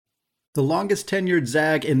The longest tenured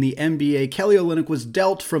Zag in the NBA, Kelly Olynyk, was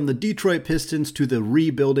dealt from the Detroit Pistons to the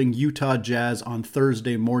rebuilding Utah Jazz on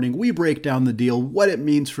Thursday morning. We break down the deal, what it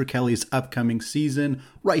means for Kelly's upcoming season,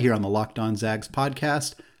 right here on the Locked On Zags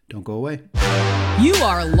podcast. Don't go away. You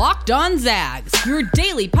are Locked On Zags, your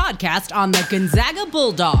daily podcast on the Gonzaga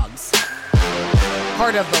Bulldogs.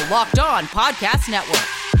 Part of the Locked On Podcast Network.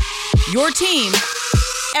 Your team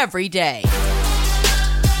every day.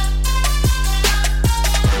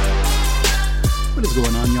 What is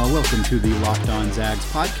going on, y'all? Welcome to the Locked On Zags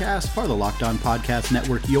podcast, part of the Locked On Podcast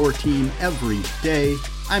Network, your team every day.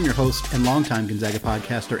 I'm your host and longtime Gonzaga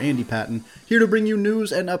podcaster, Andy Patton, here to bring you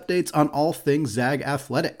news and updates on all things Zag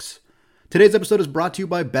athletics. Today's episode is brought to you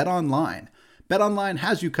by BetOnline. BetOnline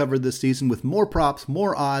has you covered this season with more props,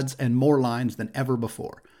 more odds, and more lines than ever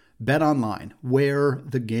before. BetOnline, where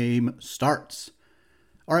the game starts.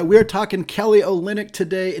 All right, we're talking Kelly Olynyk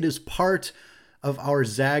today. It is part of our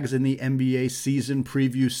Zags in the NBA season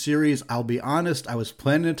preview series. I'll be honest, I was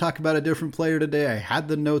planning to talk about a different player today. I had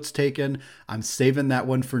the notes taken. I'm saving that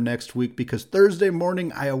one for next week because Thursday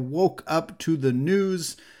morning I woke up to the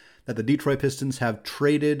news that the Detroit Pistons have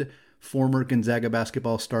traded former Gonzaga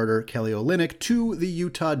basketball starter Kelly Olynyk to the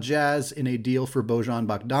Utah Jazz in a deal for Bojan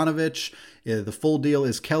Bogdanovic. The full deal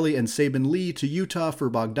is Kelly and Saben Lee to Utah for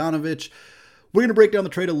Bogdanovic. We're going to break down the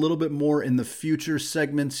trade a little bit more in the future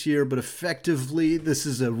segments here, but effectively, this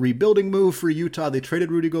is a rebuilding move for Utah. They traded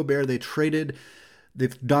Rudy Gobert, they traded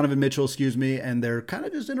Donovan Mitchell, and they're kind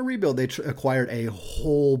of just in a rebuild. They acquired a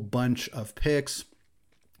whole bunch of picks.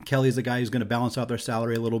 Kelly's a guy who's going to balance out their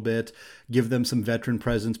salary a little bit, give them some veteran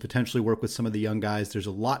presence, potentially work with some of the young guys. There's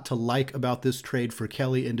a lot to like about this trade for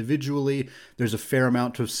Kelly individually. There's a fair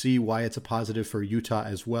amount to see why it's a positive for Utah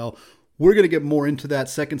as well. We're going to get more into that.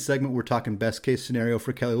 Second segment, we're talking best case scenario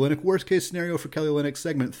for Kelly Olynyk, worst case scenario for Kelly Olynyk.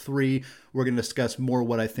 Segment 3, we're going to discuss more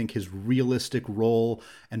what I think his realistic role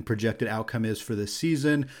and projected outcome is for this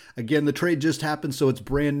season. Again, the trade just happened, so it's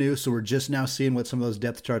brand new, so we're just now seeing what some of those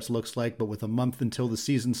depth charts looks like, but with a month until the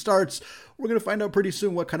season starts, we're going to find out pretty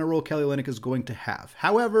soon what kind of role Kelly Olynyk is going to have.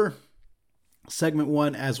 However, segment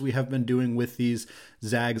 1, as we have been doing with these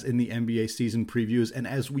Zags in the NBA season previews, and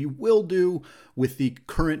as we will do with the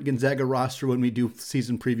current Gonzaga roster when we do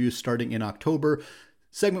season previews starting in October,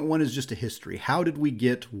 segment 1 is just a history. How did we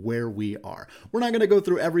get where we are? We're not going to go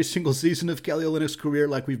through every single season of Kelly Olynyk's career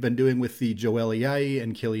like we've been doing with the Joel Ayayi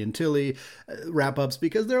and Killian Tilly wrap-ups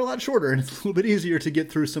because they're a lot shorter and it's a little bit easier to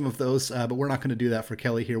get through some of those, but we're not going to do that for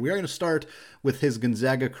Kelly here. We are going to start with his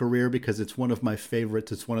Gonzaga career because it's one of my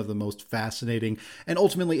favorites. It's one of the most fascinating and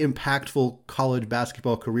ultimately impactful college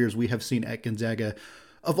basketball careers we have seen at Gonzaga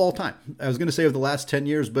of all time. I was going to say of the last 10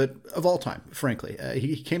 years, but of all time, frankly.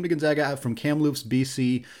 He came to Gonzaga from Kamloops,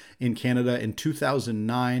 BC in Canada in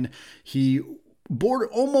 2009. He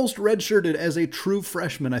almost redshirted as a true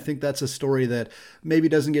freshman. I think that's a story that maybe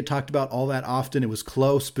doesn't get talked about all that often. It was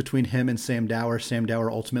close between him and Sam Dower. Sam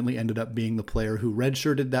Dower ultimately ended up being the player who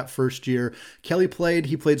redshirted that first year. Kelly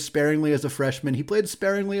he played sparingly as a freshman. He played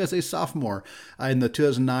sparingly as a sophomore in the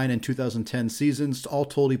 2009 and 2010 seasons. All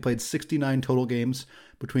told, he played 69 total games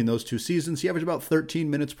between those two seasons. He averaged about 13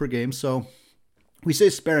 minutes per game, so we say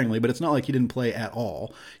sparingly, but it's not like he didn't play at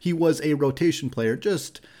all. He was a rotation player,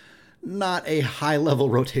 just not a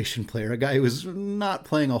high-level rotation player, a guy who was not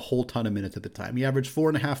playing a whole ton of minutes at the time. He averaged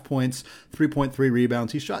 4.5 points, 3.3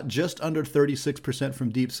 rebounds. He shot just under 36%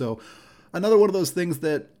 from deep, so another one of those things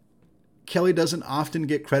that Kelly doesn't often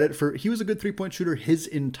get credit for. He was a good three-point shooter his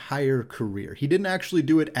entire career. He didn't actually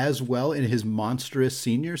do it as well in his monstrous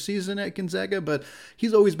senior season at Gonzaga, but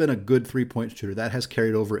he's always been a good three-point shooter. That has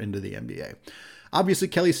carried over into the NBA. Obviously,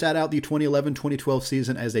 Kelly sat out the 2011-2012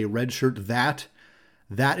 season as a redshirt.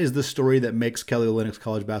 That is the story that makes Kelly Olynyk's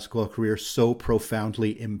college basketball career so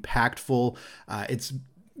profoundly impactful. It's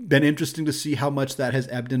been interesting to see how much that has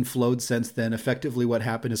ebbed and flowed since then. Effectively, what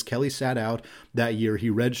happened is Kelly sat out that year. He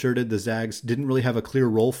redshirted. The Zags didn't really have a clear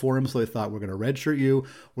role for him, so they thought, we're going to redshirt you.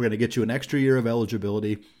 We're going to get you an extra year of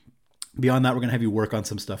eligibility. Beyond that, we're going to have you work on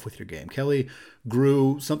some stuff with your game. Kelly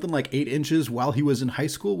grew something like 8 inches while he was in high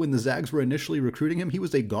school. When the Zags were initially recruiting him, he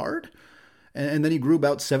was a guard. And then he grew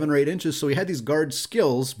about 7 or 8 inches. So he had these guard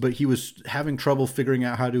skills, but he was having trouble figuring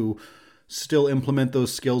out how to still implement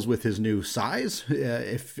those skills with his new size.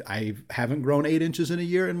 If I haven't grown 8 inches in a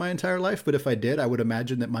year in my entire life, but if I did, I would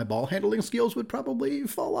imagine that my ball handling skills would probably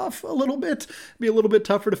fall off a little bit. Be a little bit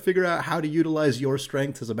tougher to figure out how to utilize your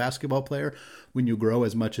strength as a basketball player when you grow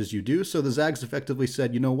as much as you do. So the Zags effectively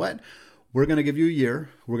said, you know what? we're going to give you a year.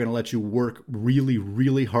 We're going to let you work really,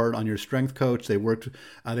 really hard on your strength coach. They work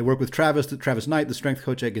with Travis Knight, the strength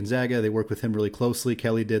coach at Gonzaga. They worked with him really closely.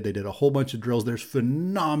 Kelly did. They did a whole bunch of drills. There's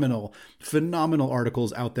phenomenal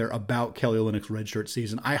articles out there about Kelly Olynyk's redshirt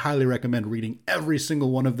season. I highly recommend reading every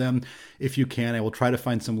single one of them if you can. I will try to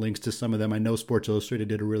find some links to some of them. I know Sports Illustrated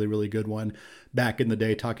did a really, really good one back in the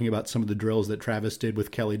day talking about some of the drills that Travis did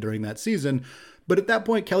with Kelly during that season. But at that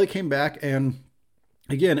point, Kelly came back and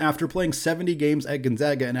again, after playing 70 games at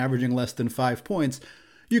Gonzaga and averaging less than 5 points,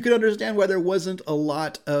 you could understand why there wasn't a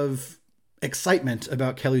lot of excitement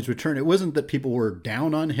about Kelly's return. It wasn't that people were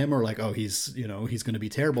down on him or like, oh, he's going to be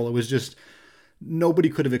terrible. It was just nobody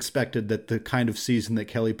could have expected that the kind of season that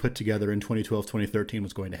Kelly put together in 2012, 2013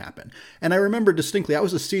 was going to happen. And I remember distinctly, I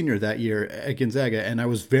was a senior that year at Gonzaga, and I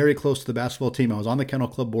was very close to the basketball team. I was on the Kennel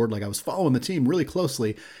Club board. Like, I was following the team really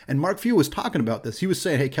closely. And Mark Few was talking about this. He was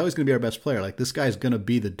saying, hey, Kelly's going to be our best player. Like, this guy's going to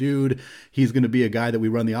be the dude. He's going to be a guy that we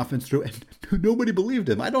run the offense through. And nobody believed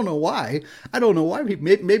him. I don't know why.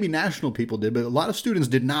 Maybe national people did, but a lot of students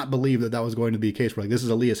did not believe that was going to be a case. Where, like, this is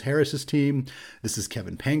Elias Harris's team. This is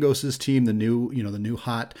Kevin Pangos's team, the new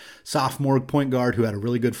hot sophomore point guard who had a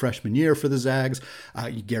really good freshman year for the Zags.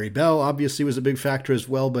 Gary Bell obviously was a big factor as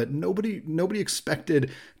well, but nobody expected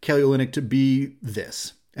Kelly Olynyk to be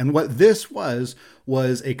this. And what this was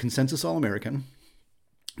a consensus All-American,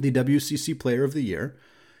 the WCC Player of the Year.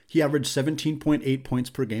 He averaged 17.8 points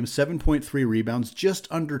per game, 7.3 rebounds, just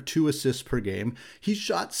under 2 assists per game. He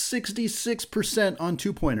shot 66% on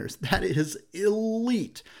two-pointers. That is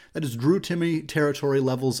elite. That is Drew Timme territory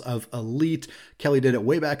levels of elite. Kelly did it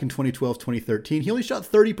way back in 2012, 2013. He only shot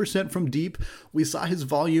 30% from deep. We saw his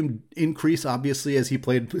volume increase, obviously, as he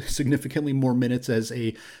played significantly more minutes as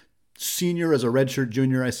a senior, as a redshirt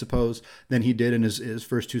junior, I suppose, than he did in his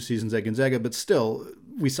first 2 seasons at Gonzaga. But still,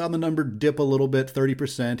 we saw the number dip a little bit,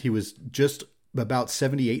 30%. He was just about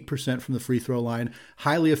 78% from the free throw line.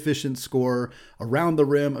 Highly efficient scorer around the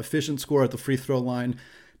rim, efficient scorer at the free throw line.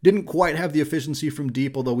 Didn't quite have the efficiency from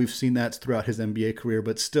deep, although we've seen that throughout his NBA career,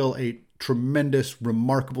 but still a tremendous,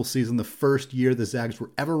 remarkable season. The first year the Zags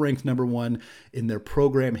were ever ranked number 1 in their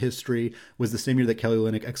program history was the same year that Kelly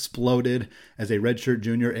Olynyk exploded as a redshirt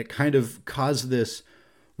junior. It kind of caused this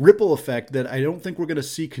ripple effect that I don't think we're going to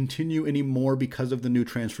see continue anymore because of the new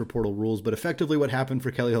transfer portal rules. But effectively what happened for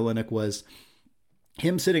Kelly Olynyk was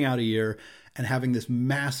him sitting out a year and having this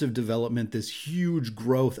massive development, this huge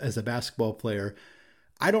growth as a basketball player.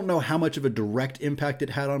 I don't know how much of a direct impact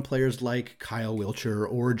it had on players like Kyle Wiltshire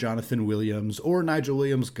or Jonathan Williams or Nigel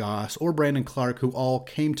Williams-Goss or Brandon Clark, who all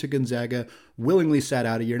came to Gonzaga, willingly sat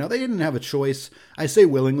out a year. Now, they didn't have a choice. I say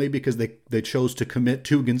willingly because they chose to commit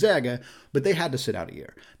to Gonzaga, but they had to sit out a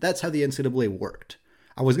year. That's how the NCAA worked.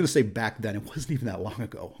 I was going to say back then, it wasn't even that long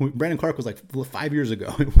ago. Brandon Clark was like 5 years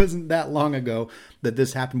ago. It wasn't that long ago that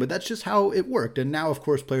this happened, but that's just how it worked. And now, of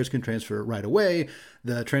course, players can transfer right away.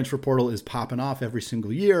 The transfer portal is popping off every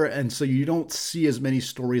single year, and so you don't see as many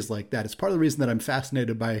stories like that. It's part of the reason that I'm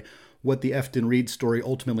fascinated by what the Efton Reid story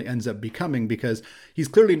ultimately ends up becoming, because he's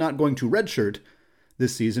clearly not going to redshirt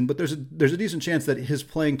this season, but there's a decent chance that his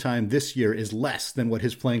playing time this year is less than what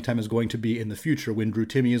his playing time is going to be in the future when Drew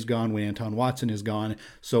Timme is gone, when Anton Watson is gone,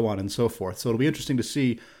 so on and so forth. So it'll be interesting to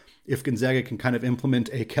see if Gonzaga can kind of implement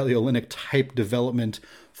a Kelly Olynyk type development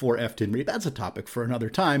for Efton Reid. That's a topic for another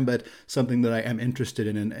time, but something that I am interested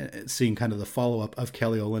in seeing kind of the follow-up of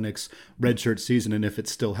Kelly Olynyk's redshirt season and if it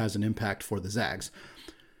still has an impact for the Zags.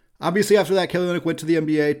 Obviously, after that, Kelly Olynyk went to the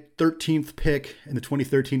NBA, 13th pick in the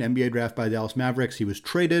 2013 NBA draft by Dallas Mavericks. He was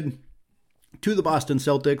traded to the Boston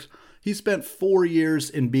Celtics. He spent 4 years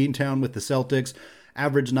in Beantown with the Celtics,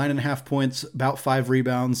 averaged 9.5 points, about 5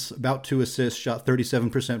 rebounds, about 2 assists, shot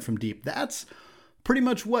 37% from deep. That's pretty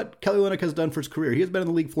much what Kelly Olynyk has done for his career. He has been in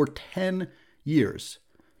the league for 10 years.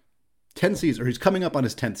 10 seasons, or he's coming up on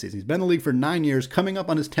his 10th season. He's been in the league for 9 years, coming up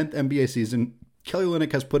on his 10th NBA season. Kelly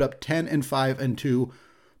Olynyk has put up 10 and 5 and 2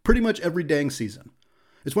 pretty much every dang season.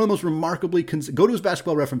 It's one of the most remarkably... Go to his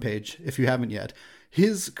Basketball Reference page if you haven't yet.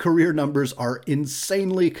 His career numbers are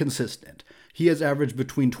insanely consistent. He has averaged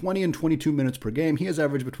between 20 and 22 minutes per game. He has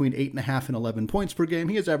averaged between 8.5 and 11 points per game.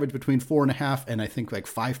 He has averaged between 4.5 and I think like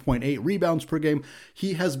 5.8 rebounds per game.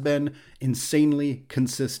 He has been insanely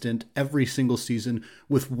consistent every single season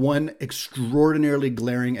with one extraordinarily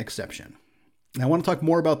glaring exception. And I want to talk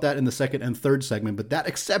more about that in the second and third segment, but that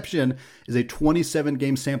exception is a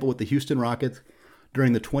 27-game sample with the Houston Rockets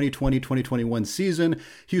during the 2020-2021 season.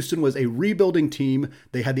 Houston was a rebuilding team.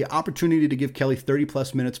 They had the opportunity to give Kelly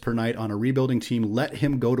 30-plus minutes per night on a rebuilding team, let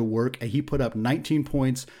him go to work, and he put up 19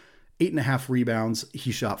 points, 8.5 rebounds.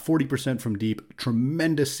 He shot 40% from deep.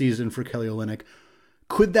 Tremendous season for Kelly Olynyk.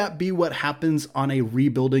 Could that be what happens on a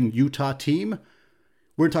rebuilding Utah team?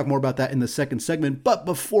 We're going to talk more about that in the second segment, but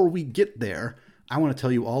before we get there, I want to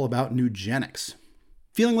tell you all about Nugenix.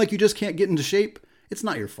 Feeling like you just can't get into shape? It's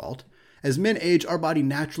not your fault. As men age, our body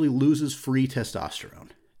naturally loses free testosterone.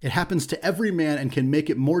 It happens to every man and can make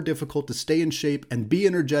it more difficult to stay in shape and be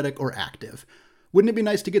energetic or active. Wouldn't it be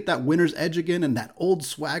nice to get that winner's edge again and that old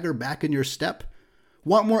swagger back in your step?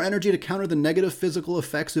 Want more energy to counter the negative physical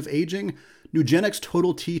effects of aging? Nugenix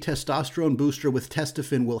Total T Testosterone Booster with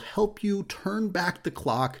Testofen will help you turn back the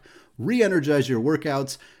clock, re-energize your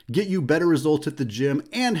workouts, get you better results at the gym,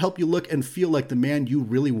 and help you look and feel like the man you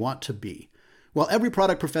really want to be. While every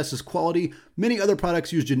product professes quality, many other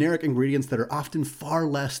products use generic ingredients that are often far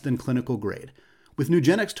less than clinical grade. With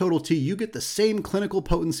Nugenix Total T, you get the same clinical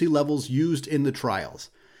potency levels used in the trials.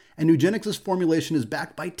 And Nugenix's formulation is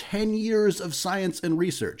backed by 10 years of science and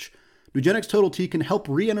research. Nugenix Total T can help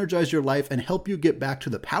re-energize your life and help you get back to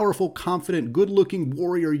the powerful, confident, good-looking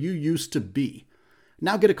warrior you used to be.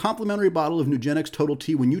 Now get a complimentary bottle of Nugenix Total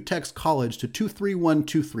T when you text COLLEGE to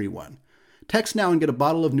 231231. Text now and get a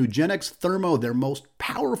bottle of Nugenix Thermo, their most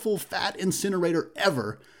powerful fat incinerator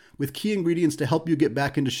ever, with key ingredients to help you get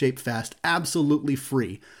back into shape fast, absolutely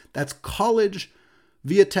free. That's COLLEGE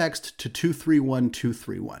via text to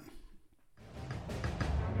 231231.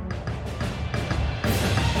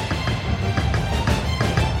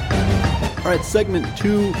 All right, segment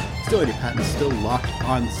 2. Still Andy Patton, still Locked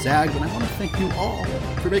on Zags, and I want to thank you all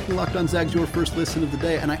for making Locked on Zags your first listen of the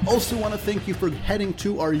day, and I also want to thank you for heading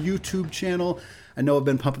to our YouTube channel. I know I've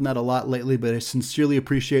been pumping that a lot lately, but I sincerely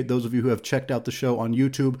appreciate those of you who have checked out the show on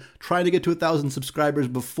YouTube. Trying to get to 1,000 subscribers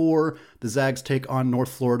before the Zags take on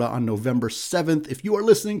North Florida on November 7th. If you are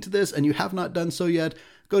listening to this and you have not done so yet,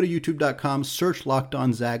 go to youtube.com, search Locked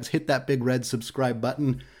on Zags, hit that big red subscribe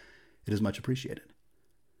button. It is much appreciated.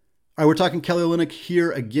 All right, we're talking Kelly Olynyk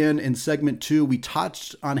here again in segment 2. We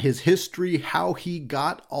touched on his history, how he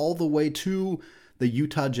got all the way to the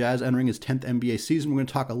Utah Jazz entering his 10th NBA season. We're going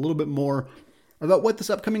to talk a little bit more about what this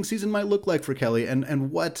upcoming season might look like for Kelly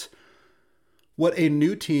and what a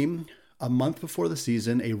new team a month before the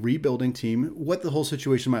season, a rebuilding team, what the whole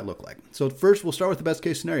situation might look like. So first, we'll start with the best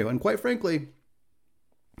case scenario. And quite frankly,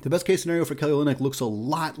 the best case scenario for Kelly Olynyk looks a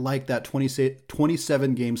lot like that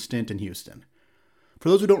 27-game stint in Houston. For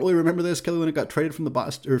those who don't really remember this, Kelly Olynyk got traded from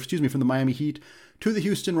the Miami Heat to the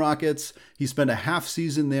Houston Rockets. He spent a half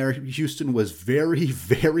season there. Houston was very,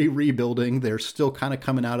 very rebuilding. They're still kind of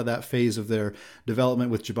coming out of that phase of their development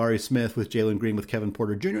with Jabari Smith, with Jalen Green, with Kevin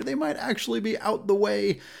Porter Jr. They might actually be out the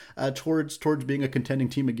way towards being a contending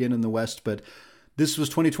team again in the West. But this was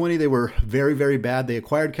 2020. They were very, very bad. They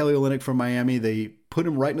acquired Kelly Olynyk from Miami. They put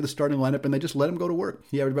him right into the starting lineup, and they just let him go to work.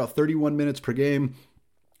 He averaged about 31 minutes per game.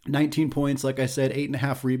 19 points, like I said,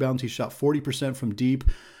 8.5 rebounds. He shot 40% from deep.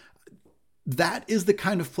 That is the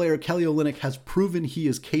kind of player Kelly Olynyk has proven he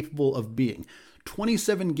is capable of being.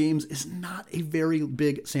 27 games is not a very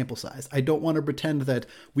big sample size. I don't want to pretend that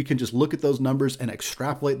we can just look at those numbers and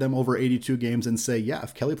extrapolate them over 82 games and say, yeah,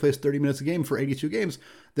 if Kelly plays 30 minutes a game for 82 games,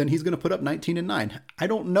 then he's going to put up 19 and 9. I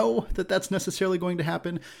don't know that that's necessarily going to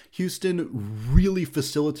happen. Houston really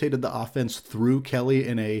facilitated the offense through Kelly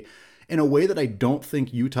in a way that I don't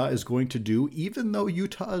think Utah is going to do, even though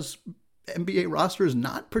Utah's NBA roster is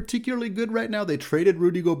not particularly good right now. They traded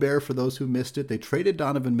Rudy Gobert for those who missed it. They traded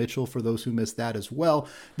Donovan Mitchell for those who missed that as well.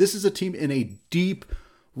 This is a team in a deep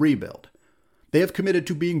rebuild. They have committed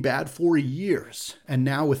to being bad for years. And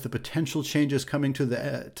now with the potential changes coming to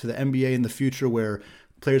the NBA in the future where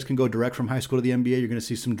players can go direct from high school to the NBA, you're going to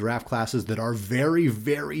see some draft classes that are very,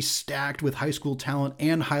 very stacked with high school talent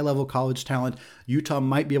and high-level college talent. Utah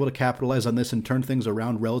might be able to capitalize on this and turn things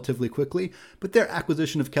around relatively quickly, but their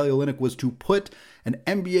acquisition of Kelly Olynyk was to put an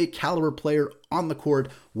NBA-caliber player on the court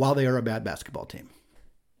while they are a bad basketball team.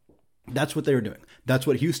 That's what they are doing. That's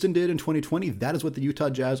what Houston did in 2020. That is what the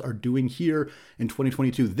Utah Jazz are doing here in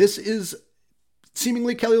 2022. This is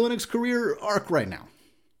seemingly Kelly Olynyk's career arc right now.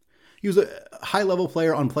 He was a high-level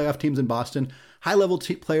player on playoff teams in Boston, high-level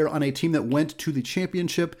player on a team that went to the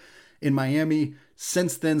championship in Miami.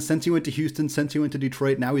 Since then, since he went to Houston, since he went to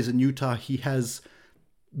Detroit, now he's in Utah, he has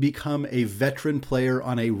become a veteran player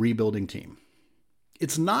on a rebuilding team.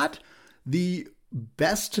 It's not the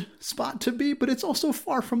best spot to be, but it's also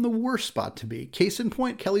far from the worst spot to be. Case in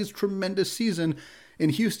point, Kelly's tremendous season in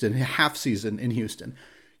Houston, half season in Houston.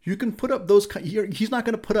 You can put up those, he's not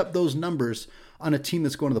going to put up those numbers on a team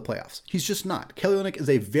that's going to the playoffs. He's just not. Kelly Olynyk is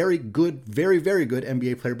a very good, very, very good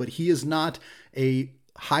NBA player, but he is not a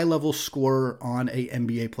high-level scorer on a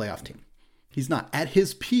NBA playoff team. He's not. At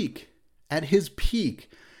his peak,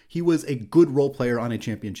 he was a good role player on a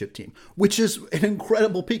championship team, which is an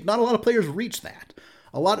incredible peak. Not a lot of players reach that.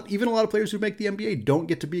 Even a lot of players who make the NBA don't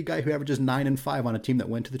get to be a guy who averages 9 and 5 on a team that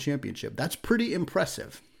went to the championship. That's pretty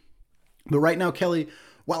impressive. But right now, Kelly,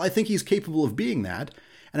 while I think he's capable of being that,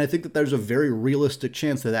 and I think that there's a very realistic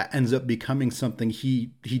chance that that ends up becoming something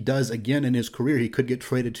he does again in his career, he could get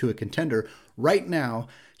traded to a contender. Right now,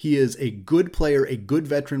 he is a good player, a good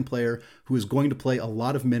veteran player who is going to play a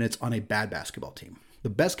lot of minutes on a bad basketball team. The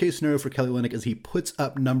best case scenario for Kelly Olynyk is he puts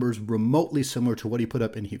up numbers remotely similar to what he put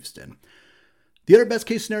up in Houston. The other best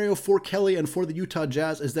case scenario for Kelly and for the Utah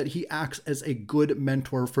Jazz is that he acts as a good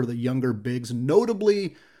mentor for the younger bigs,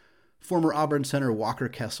 notably former Auburn center Walker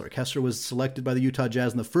Kessler. Kessler was selected by the Utah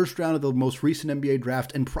Jazz in the first round of the most recent NBA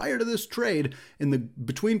draft, and prior to this trade, in the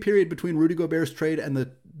between period between Rudy Gobert's trade and the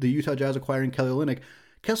Utah Jazz acquiring Kelly Olynyk,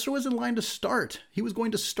 Kessler was in line to start. He was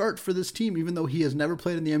going to start for this team, even though he has never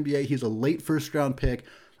played in the NBA. He's a late first-round pick.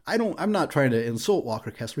 I'm not trying to insult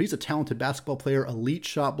Walker Kessler. He's a talented basketball player, elite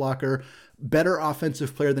shot blocker, better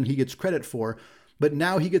offensive player than he gets credit for. But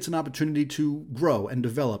now he gets an opportunity to grow and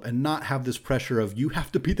develop and not have this pressure of you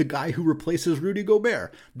have to be the guy who replaces Rudy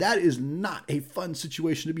Gobert. That is not a fun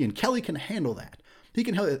situation to be in. Kelly can handle that. He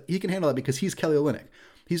can handle that because he's Kelly Olynyk.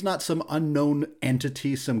 He's not some unknown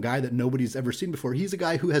entity, some guy that nobody's ever seen before. He's a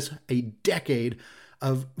guy who has a decade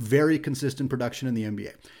of very consistent production in the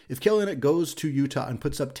NBA. If Kelly Olynyk goes to Utah and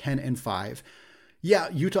puts up 10 and 5, yeah,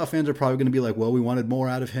 Utah fans are probably going to be like, well, we wanted more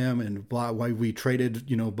out of him and blah, why we traded,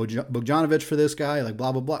 Bogdanovic for this guy, like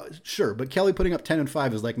blah, blah, blah. Sure, but Kelly putting up 10 and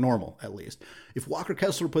 5 is like normal, at least. If Walker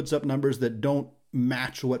Kessler puts up numbers that don't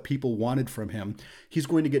match what people wanted from him, he's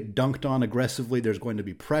going to get dunked on aggressively. There's going to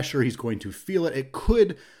be pressure. He's going to feel it. It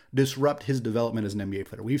could disrupt his development as an NBA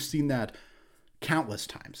player. We've seen that countless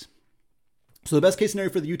times. So the best case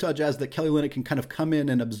scenario for the Utah Jazz is that Kelly Olynyk can kind of come in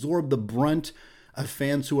and absorb the brunt of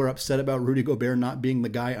fans who are upset about Rudy Gobert not being the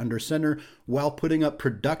guy under center while putting up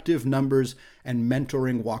productive numbers and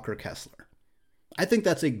mentoring Walker Kessler. I think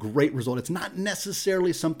that's a great result. It's not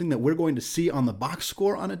necessarily something that we're going to see on the box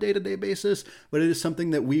score on a day-to-day basis, but it is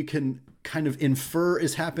something that we can kind of infer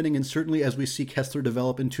is happening. And certainly as we see Kessler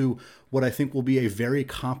develop into what I think will be a very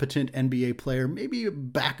competent NBA player, maybe a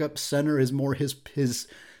backup center is more his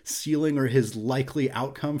ceiling or his likely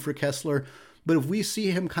outcome for Kessler. But if we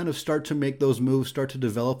see him kind of start to make those moves, start to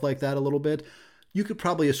develop like that a little bit, you could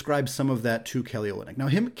probably ascribe some of that to Kelly Olynyk. Now,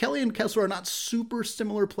 Kelly and Kessler are not super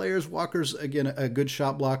similar players. Walker's, again, a good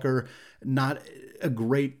shot blocker, not a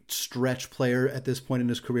great stretch player at this point in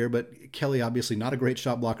his career, but Kelly, obviously not a great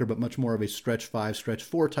shot blocker, but much more of a stretch 5, stretch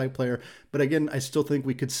 4 type player. But again, I still think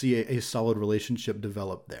we could see a solid relationship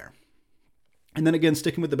develop there. And then again,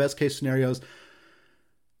 sticking with the best case scenarios,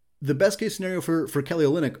 the best case scenario for Kelly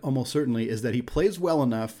Olynyk almost certainly is that he plays well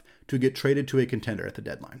enough to get traded to a contender at the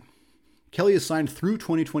deadline. Kelly is signed through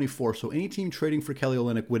 2024, so any team trading for Kelly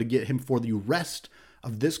Olynyk would get him for the rest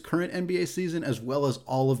of this current NBA season as well as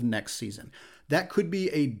all of next season. That could be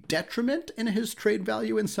a detriment in his trade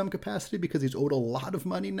value in some capacity because he's owed a lot of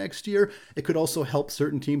money next year. It could also help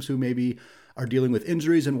certain teams who maybe are dealing with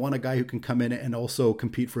injuries and want a guy who can come in and also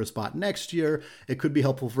compete for a spot next year. It could be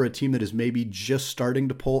helpful for a team that is maybe just starting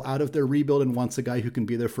to pull out of their rebuild and wants a guy who can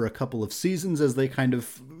be there for a couple of seasons as they kind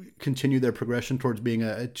of continue their progression towards being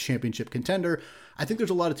a championship contender. I think there's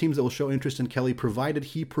a lot of teams that will show interest in Kelly, provided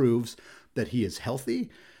he proves that he is healthy,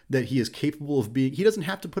 that he is capable of being, he doesn't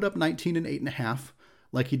have to put up 19 and 8.5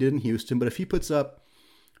 like he did in Houston, but if he puts up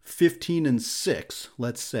 15 and 6,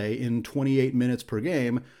 let's say, in 28 minutes per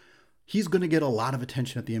game, he's going to get a lot of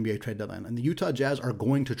attention at the NBA trade deadline. And the Utah Jazz are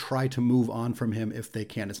going to try to move on from him if they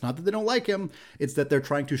can. It's not that they don't like him. It's that they're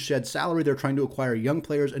trying to shed salary. They're trying to acquire young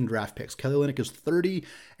players and draft picks. Kelly Olynyk is 30,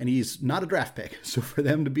 and he's not a draft pick. So for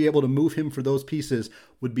them to be able to move him for those pieces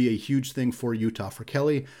would be a huge thing for Utah. For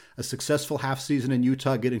Kelly, a successful half season in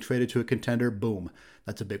Utah, getting traded to a contender, boom,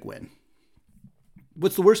 that's a big win.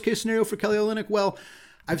 What's the worst case scenario for Kelly Olynyk? Well,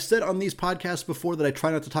 I've said on these podcasts before that I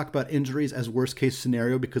try not to talk about injuries as worst case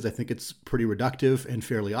scenario because I think it's pretty reductive and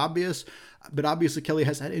fairly obvious. But obviously Kelly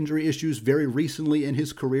has had injury issues very recently in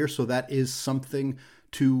his career, so that is something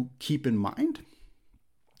to keep in mind.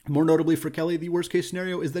 More notably for Kelly, the worst case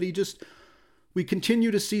scenario is that we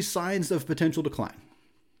continue to see signs of potential decline.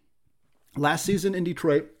 Last season in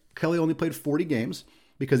Detroit, Kelly only played 40 games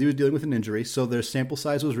because he was dealing with an injury, so their sample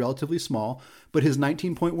size was relatively small, but his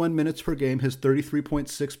 19.1 minutes per game, his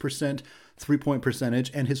 33.6% three-point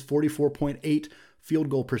percentage, and his 44.8 field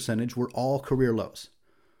goal percentage were all career lows.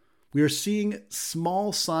 We are seeing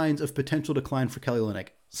small signs of potential decline for Kelly Olynyk.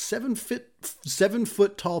 7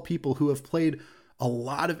 foot tall people who have played a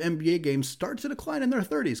lot of NBA games start to decline in their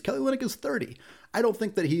 30s. Kelly Olynyk is 30. I don't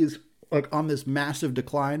think that he's like on this massive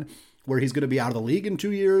decline where he's going to be out of the league in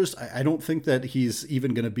 2 years. I don't think that he's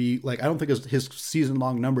even going to be like, I don't think his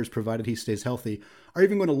season-long numbers, provided he stays healthy, are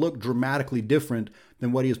even going to look dramatically different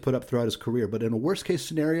than what he has put up throughout his career. But in a worst-case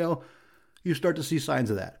scenario, you start to see signs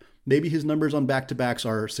of that. Maybe his numbers on back-to-backs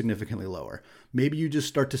are significantly lower. Maybe you just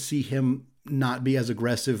start to see him not be as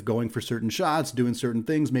aggressive going for certain shots, doing certain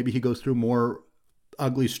things. Maybe he goes through more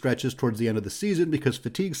ugly stretches towards the end of the season because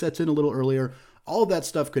fatigue sets in a little earlier. All of that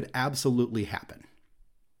stuff could absolutely happen.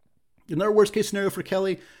 Another worst-case scenario for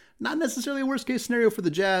Kelly, not necessarily a worst-case scenario for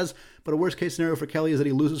the Jazz, but a worst-case scenario for Kelly is that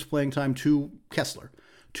he loses playing time to Kessler,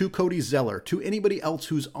 to Cody Zeller, to anybody else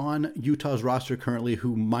who's on Utah's roster currently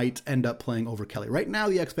who might end up playing over Kelly. Right now,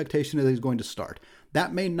 the expectation is that he's going to start.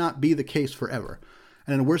 That may not be the case forever.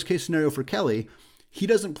 And in a worst-case scenario for Kelly, he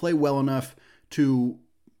doesn't play well enough to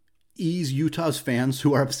ease Utah's fans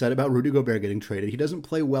who are upset about Rudy Gobert getting traded. He doesn't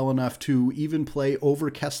play well enough to even play over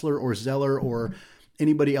Kessler or Zeller or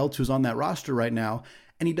anybody else who's on that roster right now.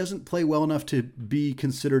 And he doesn't play well enough to be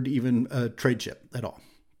considered even a trade chip at all.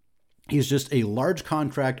 He's just a large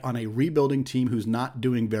contract on a rebuilding team who's not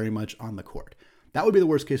doing very much on the court. That would be the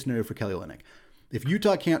worst case scenario for Kelly Olynyk. If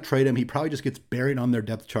Utah can't trade him, he probably just gets buried on their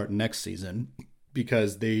depth chart next season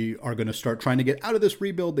because they are going to start trying to get out of this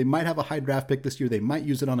rebuild. They might have a high draft pick this year. They might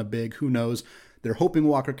use it on a big. Who knows? They're hoping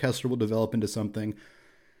Walker Kessler will develop into something.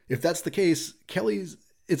 If that's the case,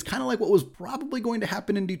 it's kind of like what was probably going to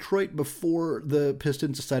happen in Detroit before the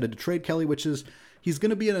Pistons decided to trade Kelly, which is he's going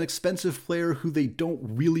to be an expensive player who they don't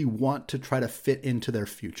really want to try to fit into their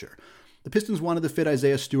future. The Pistons wanted to fit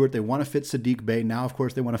Isaiah Stewart. They want to fit Saddiq Bey. Now, of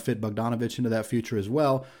course, they want to fit Bogdanovich into that future as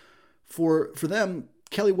well. For them,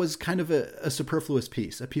 Kelly was kind of a superfluous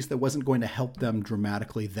piece, a piece that wasn't going to help them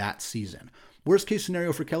dramatically that season. Worst case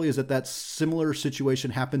scenario for Kelly is that similar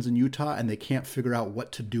situation happens in Utah and they can't figure out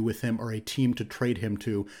what to do with him or a team to trade him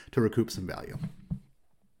to recoup some value.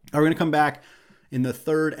 We're going to come back in the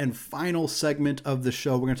third and final segment of the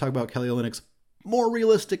show. We're going to talk about Kelly Olynyk's more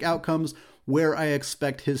realistic outcomes, where I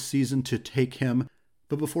expect his season to take him.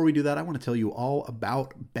 But before we do that, I want to tell you all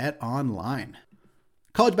about BetOnline.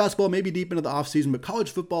 College basketball may be deep into the offseason, but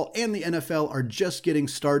college football and the NFL are just getting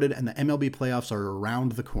started, and the MLB playoffs are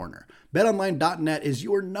around the corner. BetOnline.net is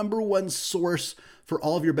your number one source for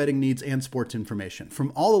all of your betting needs and sports information.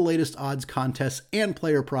 From all the latest odds, contests, and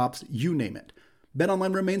player props, you name it.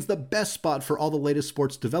 BetOnline remains the best spot for all the latest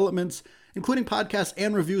sports developments, including podcasts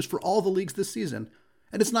and reviews for all the leagues this season.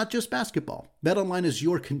 And it's not just basketball. BetOnline is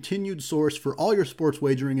your continued source for all your sports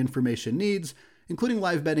wagering information needs, including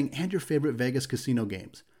live betting and your favorite Vegas casino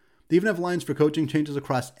games. They even have lines for coaching changes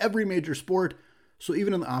across every major sport, so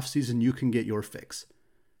even in the offseason, you can get your fix.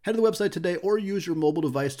 Head to the website today or use your mobile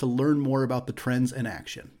device to learn more about the trends in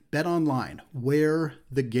action. BetOnline, where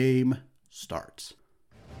the game starts.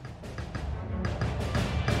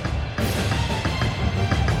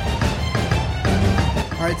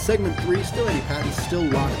 All right, segment 3, still Andy Patton, still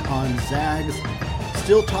locked on Zags.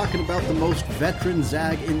 Still talking about the most veteran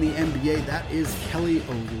Zag in the NBA. That is Kelly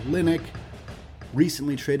Olynyk,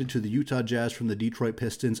 recently traded to the Utah Jazz from the Detroit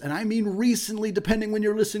Pistons. And I mean recently, depending when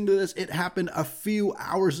you're listening to this, it happened a few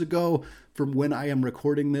hours ago from when I am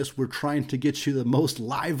recording this. We're trying to get you the most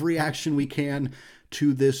live reaction we can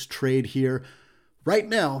to this trade here. Right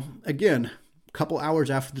now, again, a couple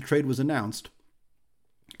hours after the trade was announced,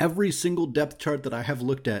 every single depth chart that I have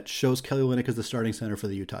looked at shows Kelly Olynyk as the starting center for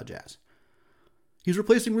the Utah Jazz. He's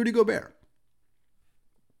replacing Rudy Gobert.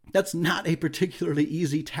 That's not a particularly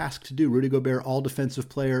easy task to do. Rudy Gobert, all-defensive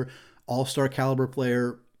player, all-star caliber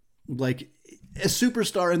player, like a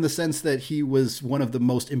superstar in the sense that he was one of the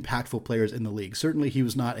most impactful players in the league. Certainly he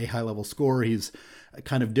was not a high-level scorer. He's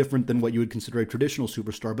kind of different than what you would consider a traditional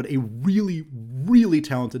superstar, but a really, really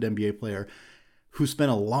talented NBA player who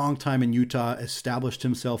spent a long time in Utah, established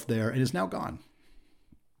himself there, and is now gone.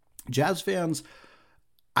 Jazz fans,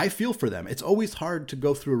 I feel for them. It's always hard to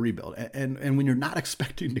go through a rebuild. And when you're not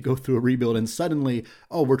expecting to go through a rebuild and suddenly,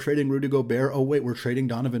 oh, we're trading Rudy Gobert. Oh, wait, we're trading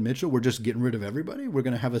Donovan Mitchell. We're just getting rid of everybody. We're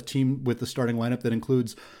going to have a team with the starting lineup that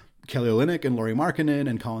includes Kelly Olynyk and Lauri Markkanen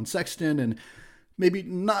and Colin Sexton and maybe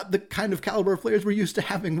not the kind of caliber of players we're used to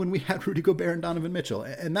having when we had Rudy Gobert and Donovan Mitchell.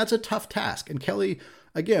 And that's a tough task. And Kelly,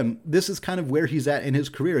 again, this is kind of where he's at in his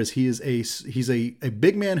career. Is he's a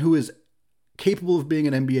big man who is capable of being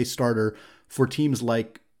an NBA starter for teams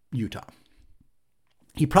like Utah.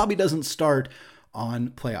 He probably doesn't start on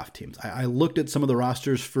playoff teams. I looked at some of the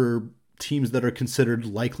rosters for teams that are considered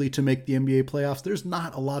likely to make the NBA playoffs. There's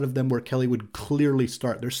not a lot of them where Kelly would clearly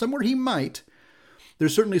start. There's some where he might.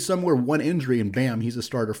 There's certainly some where one injury and bam, he's a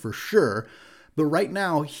starter for sure. But right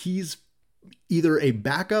now, he's either a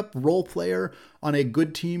backup role player on a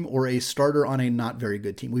good team or a starter on a not very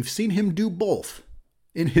good team. We've seen him do both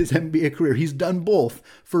in his NBA career. He's done both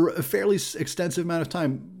for a fairly extensive amount of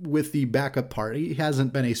time with the backup part. He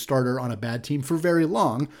hasn't been a starter on a bad team for very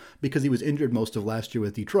long because he was injured most of last year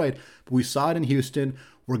with Detroit. But we saw it in Houston.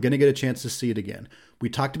 We're going to get a chance to see it again. We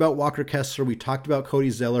talked about Walker Kessler. We talked about Cody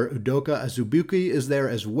Zeller. Udoka Azubuike is there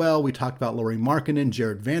as well. We talked about Lauri Markkanen.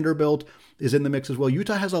 Jared Vanderbilt is in the mix as well.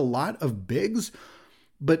 Utah has a lot of bigs,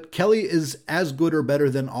 but Kelly is as good or better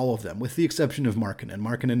than all of them, with the exception of Markkanen.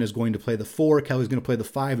 Markkanen is going to play the 4. Kelly's going to play the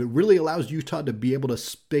 5. It really allows Utah to be able to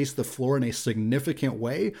space the floor in a significant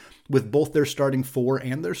way with both their starting 4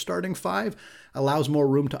 and their starting 5. Allows more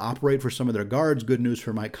room to operate for some of their guards. Good news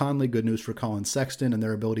for Mike Conley. Good news for Colin Sexton and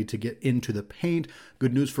their ability to get into the paint.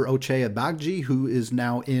 Good news for Ochai Agbaji, who is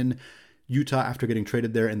now in Utah after getting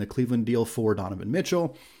traded there in the Cleveland deal for Donovan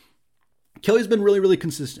Mitchell. Kelly's been really, really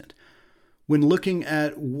consistent. When looking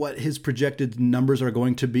at what his projected numbers are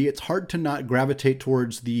going to be, it's hard to not gravitate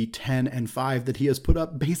towards the 10 and 5 that he has put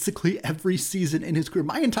up basically every season in his career.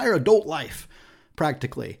 My entire adult life,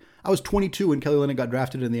 practically. I was 22 when Kelly Olynyk got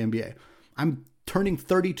drafted in the NBA. I'm turning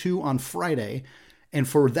 32 on Friday, and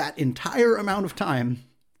for that entire amount of time,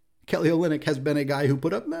 Kelly Olynyk has been a guy who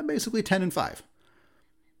put up basically 10 and 5.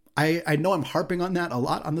 I know I'm harping on that a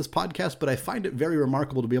lot on this podcast, but I find it very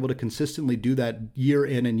remarkable to be able to consistently do that year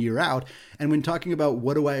in and year out. And when talking about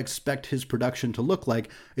what do I expect his production to look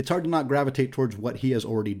like, it's hard to not gravitate towards what he has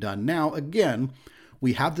already done. Now, again,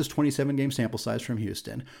 we have this 27-game sample size from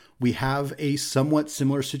Houston. We have a somewhat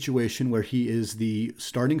similar situation where he is the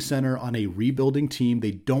starting center on a rebuilding team.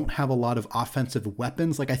 They don't have a lot of offensive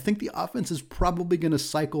weapons. I think the offense is probably going to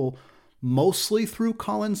cycle mostly through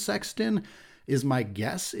Colin Sexton, is my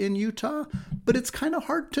guess in Utah, but it's kind of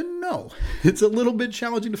hard to know. It's a little bit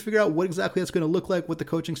challenging to figure out what exactly that's going to look like, what the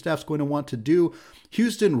coaching staff's going to want to do.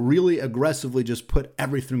 Houston really aggressively just put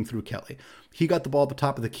everything through Kelly. He got the ball at the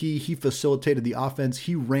top of the key. He facilitated the offense.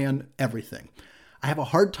 He ran everything. I have a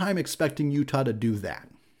hard time expecting Utah to do that.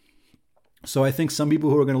 So I think some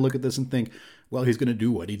people who are going to look at this and think, well, he's going to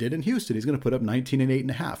do what he did in Houston. He's going to put up 19 and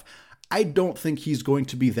 8.5. I don't think he's going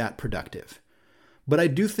to be that productive. But I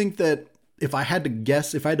do think that if I had to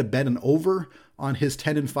guess, if I had to bet an over on his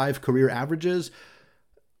 10 and 5 career averages,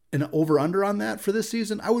 an over-under on that for this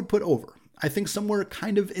season, I would put over. I think somewhere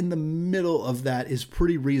kind of in the middle of that is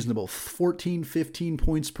pretty reasonable. 14, 15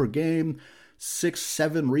 points per game, 6,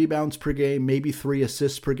 7 rebounds per game, maybe 3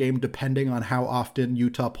 assists per game, depending on how often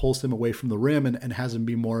Utah pulls him away from the rim and has him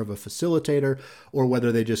be more of a facilitator, or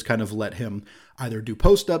whether they just kind of let him either do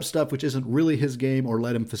post-up stuff, which isn't really his game, or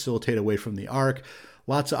let him facilitate away from the arc.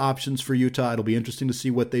 Lots of options for Utah. It'll be interesting to see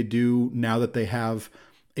what they do now that they have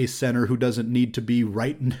a center who doesn't need to be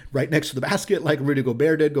right next to the basket like Rudy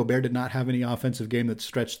Gobert did. Gobert did not have any offensive game that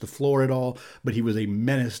stretched the floor at all, but he was a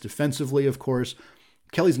menace defensively, of course.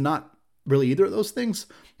 Kelly's not really either of those things.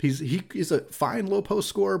 He's a fine low post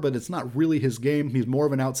scorer, but it's not really his game. He's more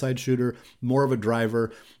of an outside shooter, more of a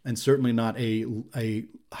driver, and certainly not a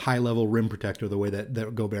high-level rim protector the way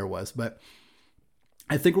that Gobert was. But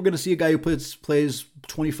I think we're going to see a guy who plays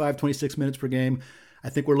 25, 26 minutes per game. I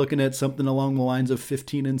think we're looking at something along the lines of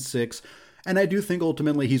 15 and 6. And I do think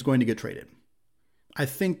ultimately he's going to get traded. I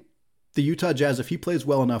think the Utah Jazz, if he plays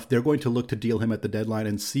well enough, they're going to look to deal him at the deadline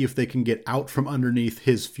and see if they can get out from underneath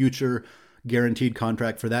his future guaranteed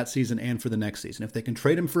contract for that season and for the next season. If they can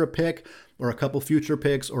trade him for a pick or a couple future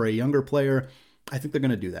picks or a younger player, I think they're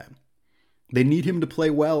going to do that. They need him to play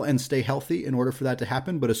well and stay healthy in order for that to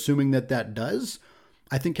happen. But assuming that does,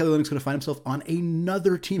 I think Kelly Olynyk's going to find himself on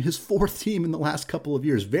another team, his 4th team in the last couple of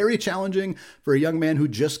years. Very challenging for a young man who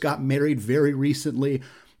just got married very recently.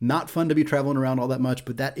 Not fun to be traveling around all that much,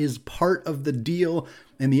 but that is part of the deal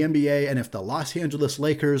in the NBA. And if the Los Angeles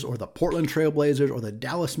Lakers or the Portland Trail Blazers or the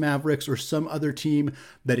Dallas Mavericks or some other team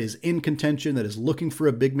that is in contention, that is looking for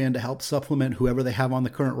a big man to help supplement whoever they have on the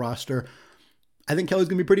current roster, I think Kelly's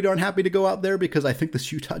going to be pretty darn happy to go out there, because I think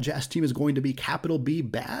this Utah Jazz team is going to be capital B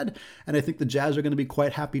bad. And I think the Jazz are going to be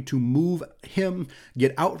quite happy to move him,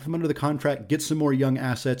 get out from under the contract, get some more young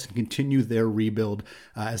assets, and continue their rebuild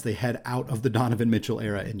as they head out of the Donovan Mitchell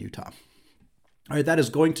era in Utah. All right, that is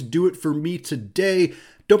going to do it for me today.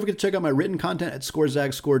 Don't forget to check out my written content at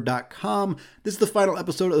scorezagscore.com. This is the final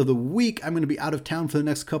episode of the week. I'm going to be out of town for the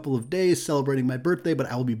next couple of days celebrating my birthday,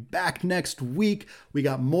 but I will be back next week. We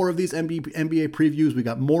got more of these NBA previews. We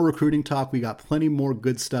got more recruiting talk. We got plenty more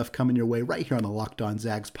good stuff coming your way right here on the Locked On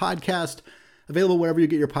Zags podcast. Available wherever you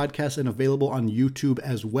get your podcasts and available on YouTube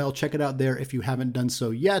as well. Check it out there if you haven't done so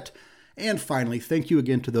yet. And finally, thank you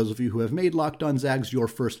again to those of you who have made Locked On Zags your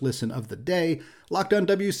first listen of the day. Locked On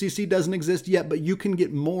WCC doesn't exist yet, but you can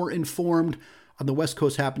get more informed on the West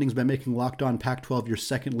Coast happenings by making Locked On Pac-12 your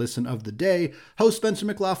second listen of the day. Host Spencer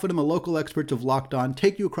McLaughlin and the local experts of Locked On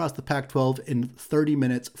take you across the Pac-12 in 30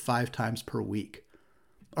 minutes, 5 times per week.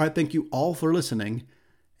 All right, thank you all for listening,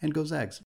 and go Zags.